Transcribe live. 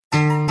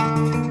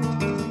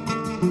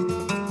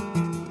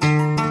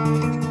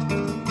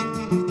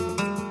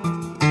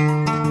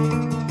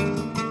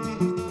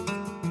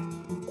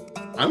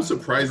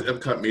surprised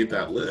Epcot made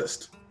that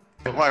list.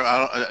 Why?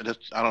 I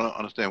don't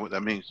understand what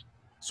that means.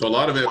 So a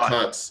lot of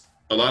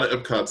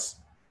Epcot's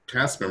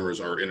cast members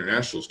are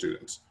international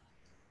students.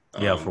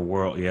 Yeah, for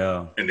World,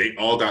 yeah. And they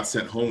all got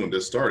sent home when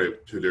this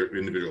started to their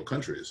individual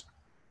countries.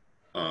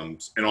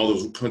 And all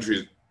those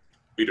countries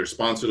either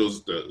sponsor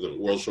the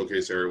World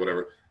Showcase area or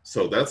whatever.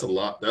 So that's a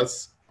lot.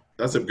 That's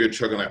a good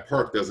chunk of that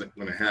park doesn't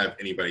going to have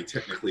anybody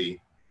technically.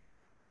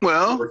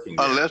 Well,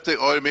 unless they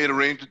already made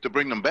arrangements to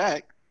bring them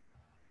back.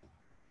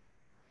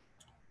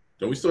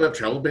 Don't we still have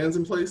travel bans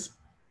in place?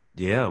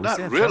 Yeah. Not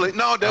really.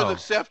 No, there's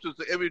exceptions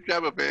to every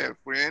travel ban,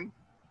 friend.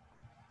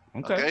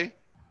 Okay.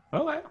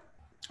 All right.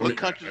 What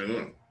countries?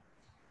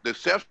 The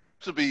exceptions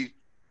to be,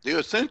 they're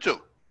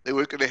essential. They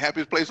work at the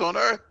happiest place on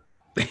earth.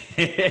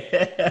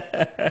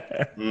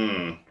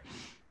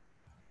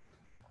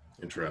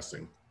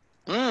 Interesting.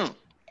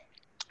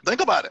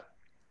 Think about it.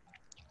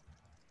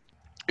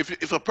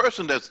 If a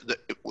person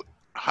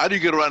how do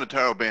you get around a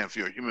travel ban if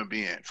you're a human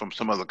being from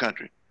some other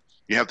country?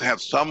 You have to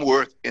have some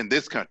worth in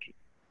this country.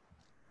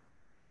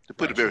 To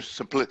put it very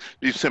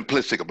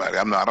simplistic about it.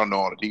 I don't know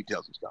all the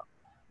details and stuff.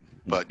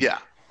 But yeah.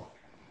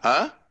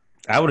 Huh?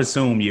 I would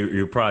assume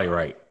you're probably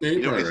right. Yeah,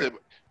 you know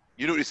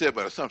what he said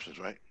about assumptions,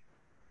 right?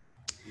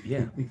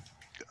 Yeah.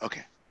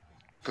 Okay.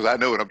 Because I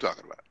know what I'm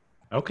talking about.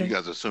 Okay. You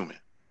guys are assuming.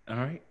 All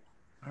right.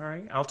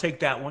 I'll take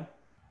that one.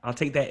 I'll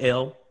take that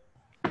L.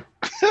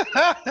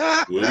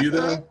 Will you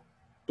though?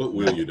 But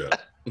will you though?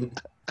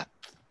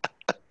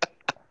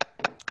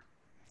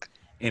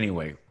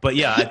 Anyway, but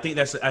yeah, I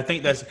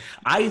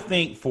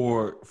think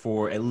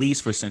for at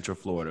least for Central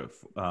Florida,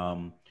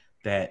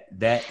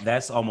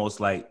 that's almost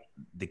like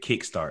the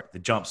kickstart, the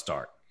jump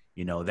start.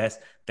 You know, that's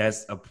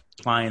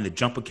applying the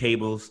jumper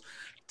cables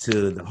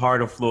to the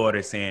heart of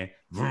Florida, saying,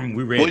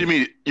 "We're ready."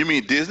 Well, you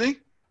mean Disney?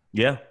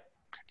 Yeah.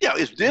 Yeah,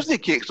 if Disney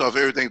kicks off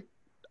everything,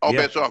 all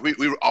bets off. We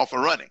were off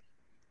and running.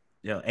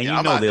 Yeah, and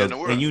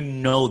you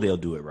know they'll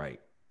do it right.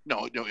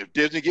 No, if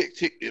Disney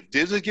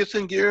gets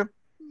in gear,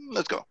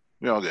 let's go.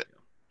 We're all good.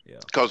 Yeah.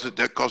 Because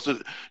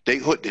they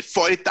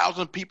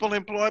 40,000 people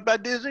employed by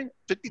Disney,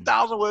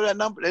 50,000, whatever that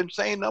number, that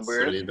insane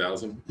number is.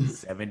 70,000.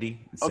 70.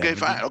 Okay,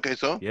 fine. Okay,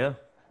 so yeah.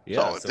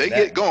 So if they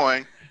get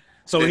going,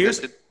 so here's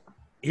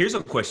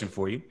a question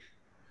for you.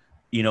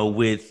 You know,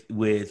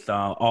 with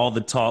all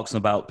the talks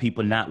about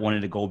people not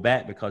wanting to go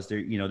back because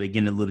they're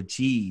getting a little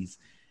cheese.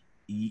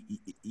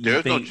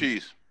 There's no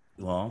cheese.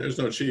 Well, there's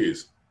no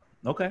cheese.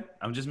 Okay,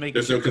 I'm just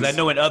making sure because I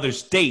know in other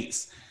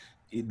states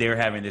they're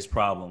having this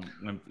problem.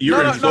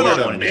 You're in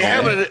Florida.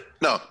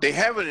 They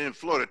have it in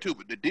Florida too.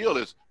 But the deal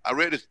is, I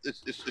read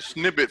this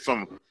snippet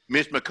from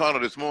Mitch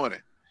McConnell this morning,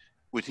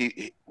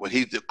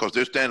 because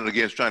they're standing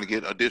against trying to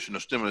get additional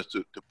stimulus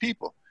to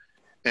people,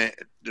 and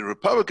the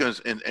Republicans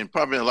and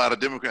probably a lot of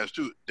Democrats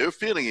too. Their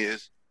feeling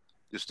is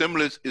the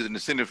stimulus is an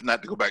incentive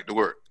not to go back to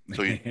work,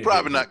 so you're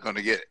probably not going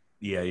to get it.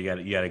 Yeah, you got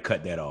to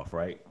cut that off,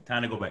 right?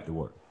 Time to go back to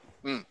work.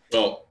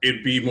 Well,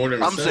 it'd be more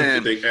than I'm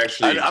saying. they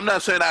actually. I'm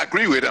not saying I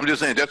agree with it. I'm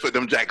just saying that's what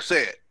them jacks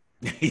said.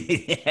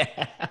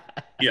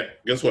 Yeah.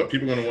 Guess what?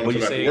 People are going to want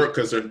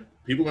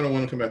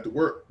to come back to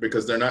work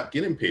because they're not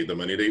getting paid the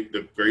money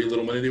the very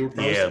little money they were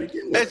promised to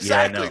begin with.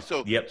 Exactly.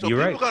 Yeah, so you're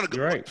right.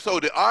 You're right. So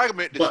the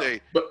argument to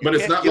say but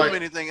it's not give like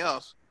them anything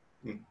else.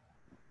 No,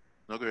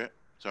 go ahead.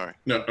 Sorry.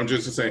 No, I'm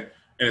just saying,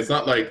 and it's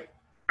not like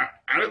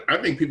I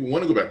think people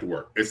want to go back to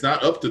work. It's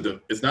not up to the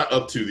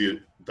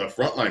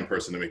frontline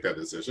person to make that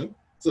decision.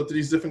 It's up to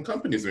these different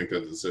companies to make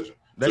that decision.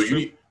 That's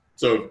true.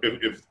 So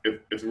if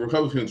the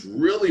Republicans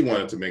really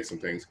wanted to make some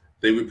things,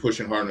 they would push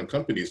hard on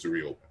companies to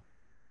reopen.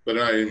 But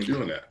they're not even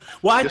doing that.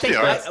 Well, I think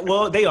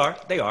they are.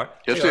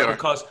 Yes, they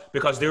are.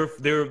 Because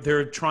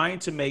they're trying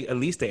to make, at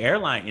least the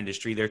airline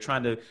industry, they're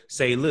trying to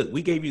say, look,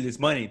 we gave you this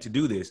money to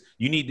do this.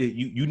 You need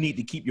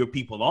to keep your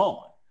people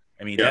on.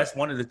 I mean, that's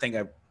one of the things.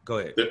 Go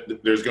ahead.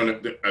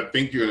 I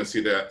think you're going to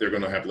see that they're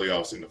going to have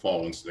layoffs in the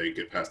fall once they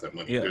get past that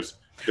money. Yeah.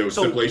 There was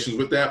stipulations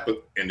with that,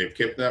 and they've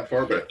kept that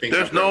far. But I think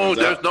there's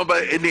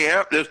nobody in the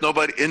air. There's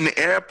nobody in the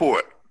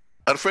airport.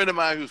 A friend of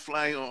mine who was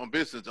flying on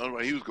business, on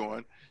where he was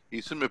going,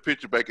 he sent me a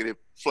picture back at the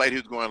flight he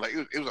was going. Like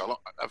it was a long,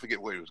 I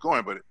forget where he was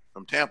going, but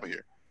from Tampa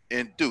here.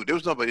 And dude, there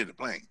was nobody in the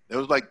plane. There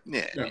was like,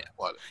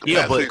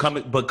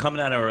 but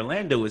coming out of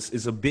Orlando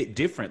is a bit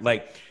different.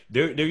 Like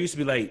there used to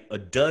be like a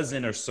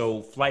dozen or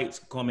so flights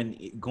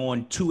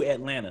going to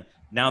Atlanta.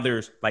 Now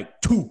there's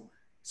like 2.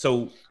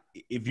 So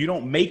if you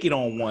don't make it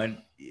on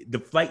one, the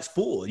flight's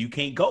full. You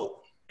can't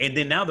go. And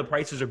then now the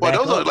prices are back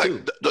up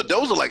too.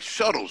 Those are like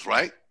shuttles,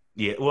 right?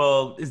 Yeah.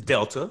 Well, it's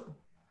Delta.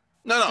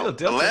 No,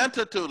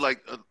 Atlanta to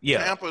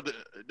Tampa.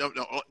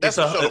 That's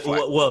a shuttle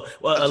flight.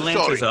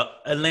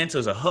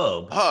 Atlanta's a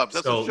hub.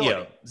 That's a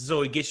shuttle.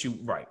 So it gets you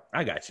right.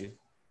 I got you.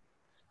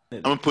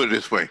 I'm gonna put it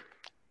this way: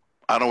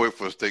 I don't work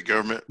for the state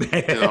government.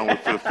 I don't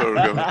work for the federal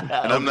government,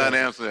 and I'm not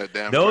answering that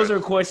damn. Those are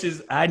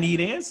questions I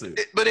need answered.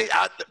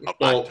 I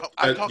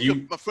talked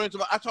to my friends.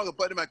 I talked to a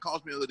buddy of mine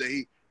calls me the other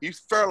day. He's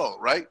furloughed,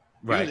 right?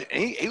 Right.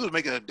 He was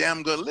making a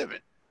damn good living.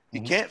 He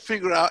can't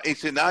figure out. He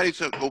said now he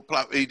said go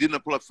apply. He didn't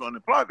apply for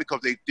unemployment because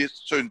they did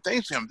certain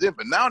things to him then.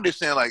 But now they're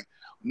saying like,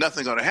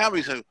 nothing going to happen.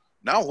 He said,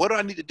 now what do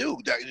I need to do?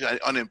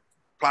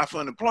 Apply for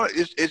unemployment.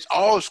 It's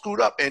all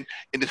screwed up. And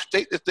in the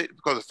state,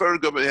 because the federal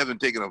government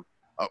hasn't taken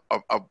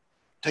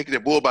taking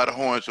their bull by the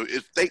horn, so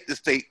it's state to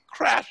state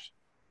crash.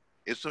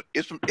 It's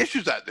some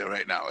issues out there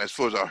right now as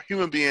far as a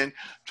human being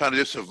trying to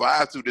just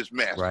survive through this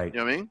mess. Right. You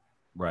know what I mean?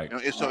 Right. You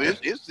know,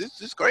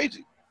 it's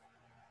crazy.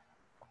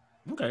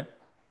 Okay.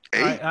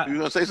 Hey, you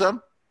gonna say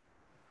something?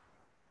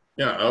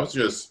 Yeah,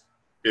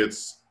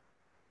 it's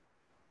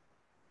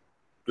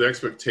the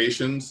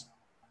expectations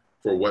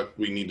for what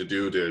we need to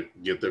do to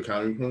get the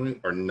economy moving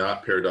are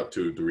not paired up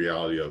to the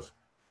reality of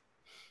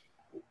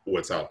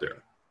what's out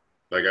there.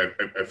 Like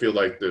I feel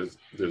like there's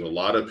a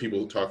lot of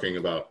people talking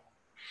about,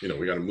 we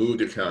got to move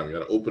the economy, we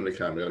got to open the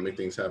economy, we got to make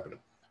things happen.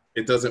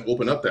 It doesn't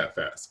open up that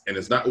fast, and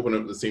it's not open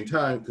up at the same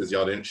time because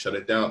y'all didn't shut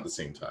it down at the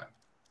same time.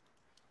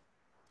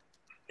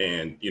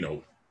 And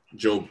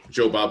Joe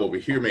Bob over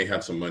here may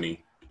have some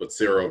money, but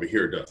Sarah over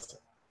here doesn't.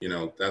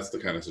 That's the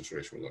kind of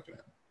situation we're looking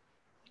at.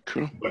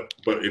 Cool.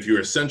 But if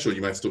you're essential,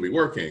 you might still be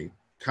working,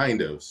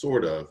 kind of,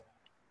 sort of.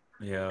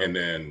 Yeah.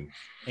 And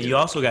you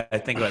also got to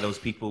think about those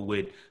people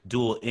with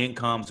dual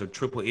incomes or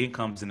triple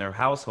incomes in their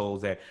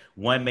households, that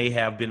one may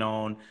have been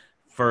on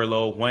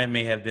furlough, one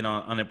may have been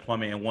on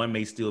unemployment, and one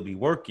may still be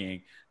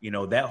working.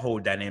 That whole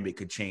dynamic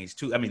could change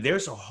too. I mean,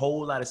 there's a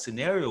whole lot of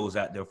scenarios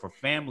out there for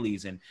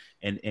families and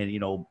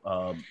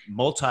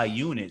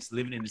multi-units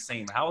living in the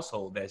same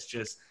household. It's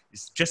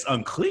just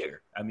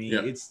unclear. I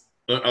mean,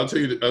 I'll tell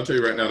you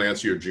right now, to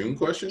answer your June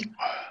question.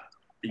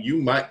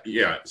 You might,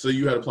 so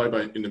you had applied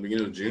in the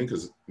beginning of June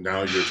because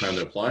now your time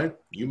to apply.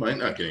 You might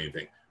not get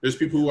anything. There's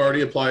people who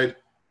already applied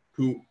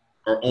who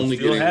are only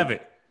still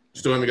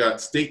haven't got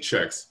state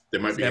checks. They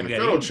might be getting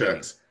federal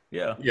checks.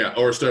 Yeah,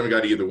 or still haven't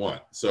got either one.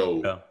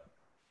 So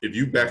if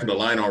you back in the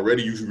line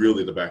already, you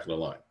really the back of the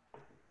line.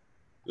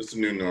 This is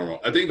the new normal.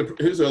 I think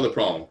here's the other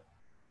problem.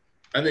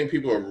 I think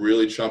people are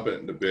really chomping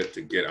at the bit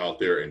to get out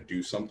there and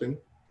do something.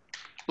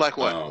 Like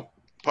what?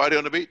 Party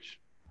on the beach?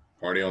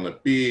 Party on the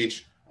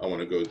beach. I want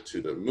to go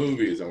to the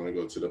movies. I want to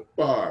go to the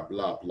bar.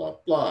 Blah blah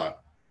blah.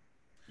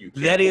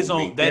 That is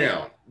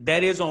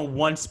on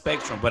one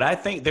spectrum, but I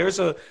think there's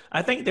a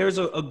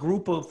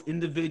group of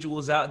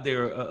individuals out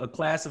there, a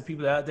class of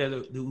people out there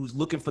who's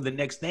looking for the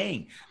next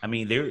thing.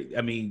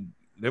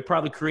 They're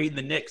probably creating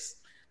the next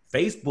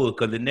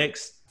Facebook or the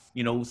next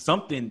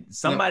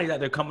somebody's out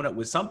there coming up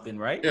with something,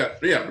 right?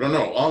 Yeah.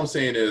 No. All I'm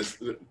saying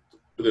is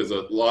there's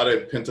a lot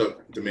of pent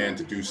up demand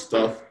to do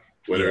stuff,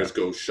 whether it's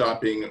go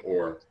shopping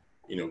or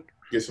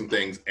get some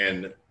things.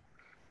 And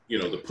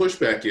the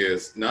pushback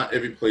is not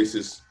every place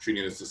is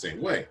treating us the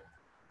same way.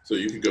 So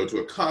you could go to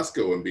a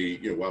Costco and be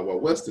Wild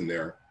Wild West in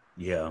there.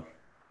 Yeah.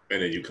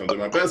 And then you come to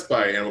my Best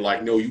Buy and we're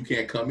like, no, you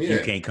can't come in. You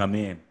can't come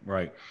in.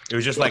 Right. It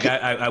was just like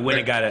I went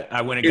and got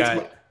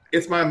it.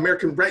 It's my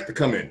American right to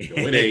come in.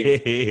 It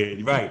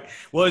ain't. Right.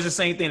 Well, it's the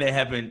same thing that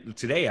happened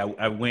today.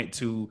 I went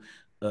to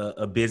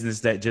a business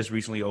that just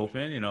recently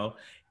opened,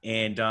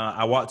 and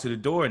I walked to the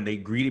door and they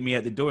greeted me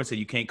at the door and said,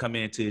 you can't come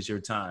in until it's your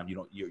time.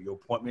 Your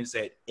appointment's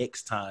at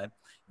X time.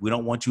 We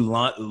don't want you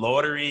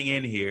loitering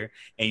in here,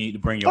 and you need to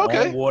bring your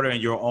own water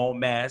and your own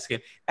mask.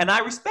 And I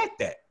respect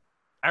that.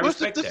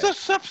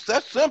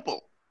 That's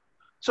simple.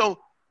 So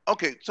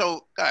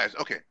guys,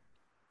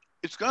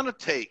 it's going to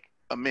take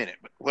a minute.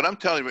 But what I'm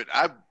telling you,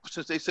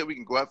 since they said we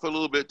can go out for a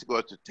little bit to go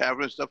out to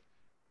tavern and stuff,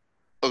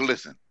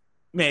 listen.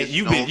 Man,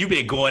 you've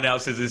been going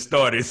out since it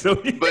started. So,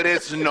 but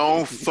it's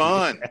no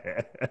fun.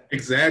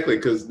 Exactly,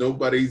 because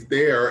nobody's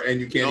there, and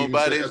you can't.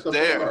 Nobody's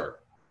there. Bar.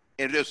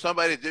 And if there's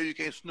somebody there, you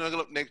can't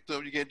snuggle up next to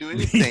them. You can't do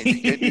anything.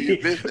 You can't do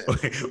your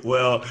business.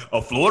 Well, a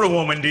Florida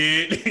woman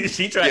did.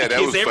 She tried to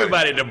kiss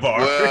everybody at the bar.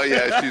 Well,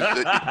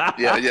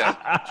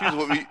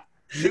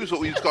 She was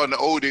what we used to call in the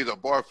old days a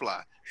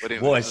barfly. But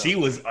anyway, boy, she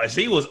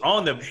was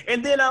on them.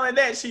 And then on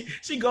that,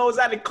 she goes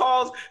out and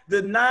calls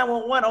the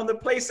 911 on the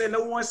place and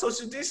no one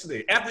social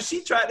distancing after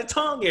she tried to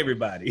tongue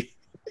everybody.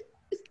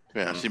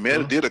 Yeah, she may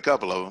have did a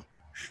couple of them.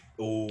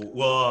 Oh,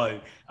 well,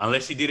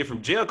 unless she did it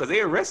from jail because they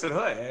arrested her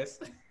ass.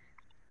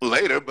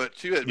 Later, but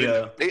she had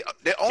been they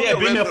only had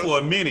been there for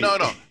a minute. No,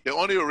 they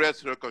only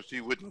arrested her because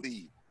she wouldn't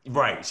leave.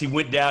 Right, she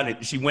went down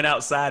and she went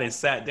outside and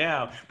sat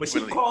down, but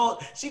she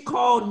called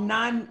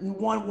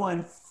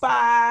 911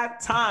 5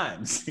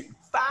 times.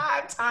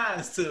 5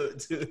 times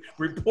to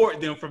report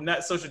them from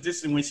not social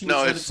distancing when she was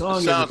trying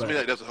to sounds to me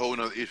like that's a whole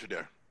other issue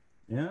there.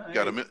 Yeah, you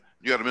got a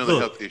mental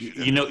health issue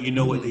there. You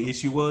know what the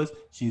issue was?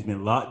 She's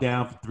been locked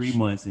down for 3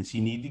 months and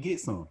she needed to get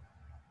some.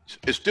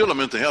 It's still a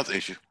mental health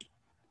issue.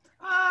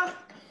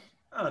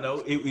 I don't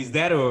know. Is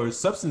that or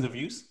substance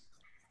abuse?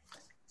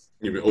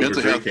 You've been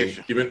over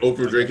drinking. You've been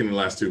over drinking in the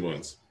last 2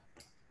 months.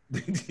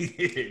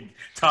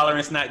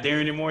 Tolerance not there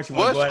anymore. She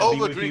wants to go out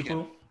and be with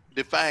people.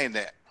 Define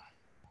that.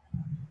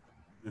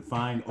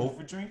 Define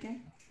over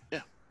drinking? Yeah.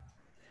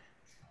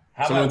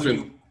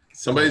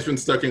 Somebody's been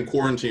stuck in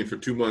quarantine for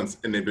 2 months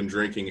and they've been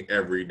drinking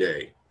every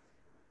day.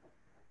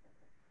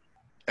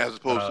 As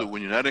opposed to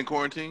when you're not in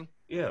quarantine?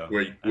 Yeah.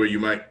 Where you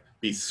might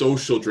be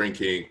social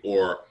drinking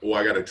or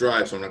I got to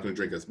drive, so I'm not going to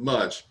drink as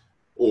much.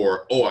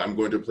 or, oh, I'm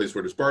going to a place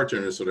where there's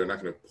bartenders, so they're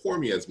not going to pour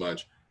me as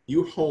much.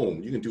 You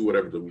home, you can do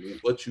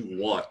what you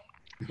want.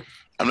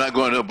 I'm not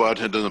going to a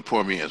bartender doesn't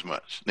pour me as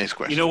much. Next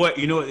question. You know what?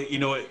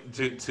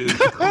 To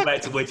come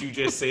back to what you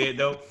just said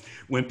though,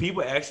 when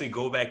people actually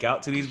go back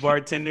out to these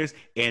bartenders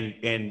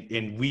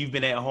and we've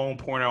been at home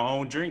pouring our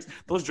own drinks,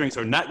 those drinks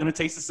are not going to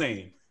taste the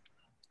same.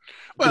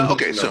 Well,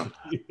 okay, so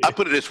I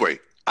put it this way: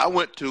 I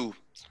went to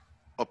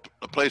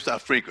a place I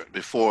frequent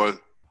before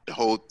the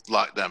whole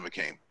lockdown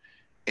became,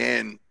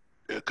 and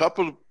a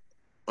couple,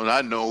 and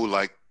I know,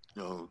 like,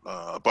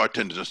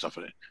 bartenders and stuff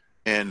like that,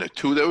 and the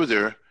two that were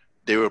there,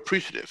 they were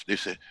appreciative. They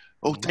said,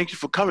 "Oh, thank you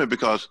for coming,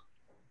 because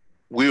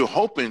we were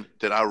hoping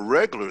that our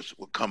regulars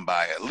would come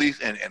by at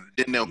least, and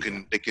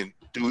then they can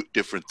do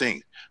different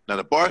things." Now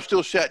the bar's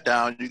still shut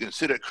down. You can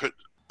sit at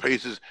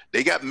places.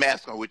 They got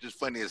masks on, which is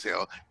funny as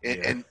hell,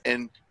 and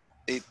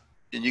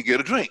you get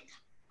a drink.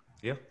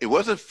 Yeah, it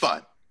wasn't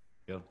fun.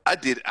 Yeah,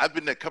 I've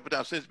been there a couple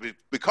times since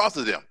because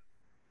of them.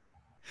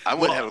 I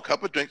went and had a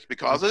couple of drinks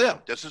because of them,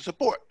 just to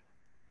support.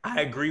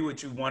 I agree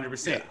with you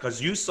 100%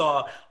 because you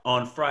saw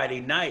on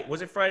Friday night,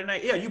 was it Friday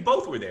night? Yeah, you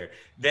both were there.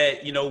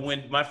 That,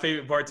 when my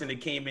favorite bartender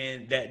came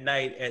in that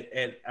night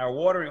at our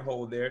watering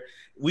hole there,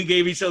 we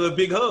gave each other a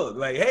big hug.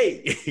 Like,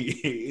 hey,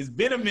 it's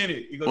been a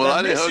minute. He goes, well,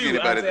 I didn't hug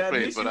anybody at the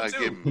place, but I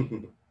give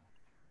him.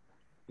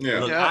 Yeah.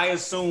 Look, I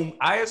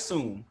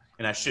assume,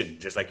 and I shouldn't,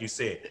 just like you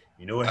said.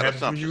 You know what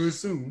happens when you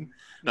assume?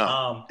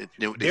 No,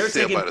 they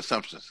say about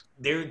assumptions.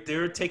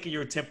 They're taking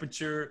your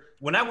temperature.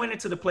 When I went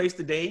into the place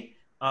today,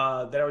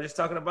 that I was just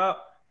talking about,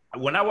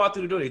 when I walked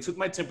through the door, they took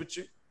my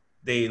temperature.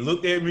 They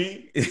looked at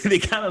me. They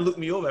kind of looked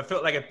me over. I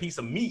felt like a piece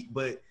of meat,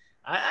 but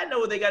I know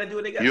what they got to do.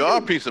 What they got. You are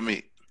a piece of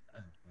meat.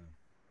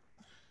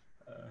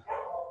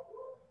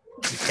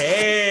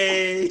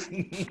 Hey,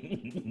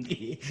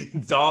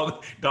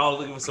 dog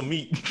looking for some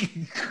meat.